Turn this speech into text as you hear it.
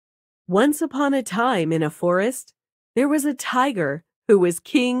Once upon a time in a forest, there was a tiger who was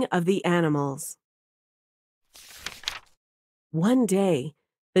king of the animals. One day,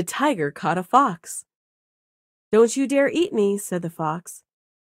 the tiger caught a fox. "Don't you dare eat me," said the fox.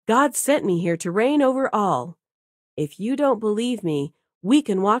 "God sent me here to reign over all. If you don't believe me, we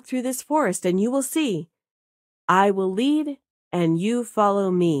can walk through this forest and you will see. I will lead and you follow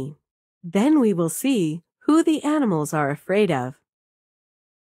me. Then we will see who the animals are afraid of."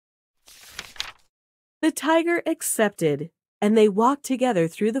 The tiger accepted, and they walked together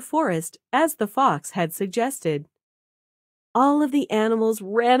through the forest as the fox had suggested. All of the animals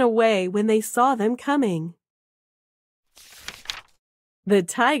ran away when they saw them coming. The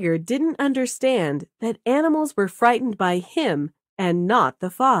tiger didn't understand that animals were frightened by him and not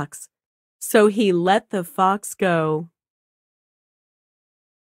the fox, so he let the fox go.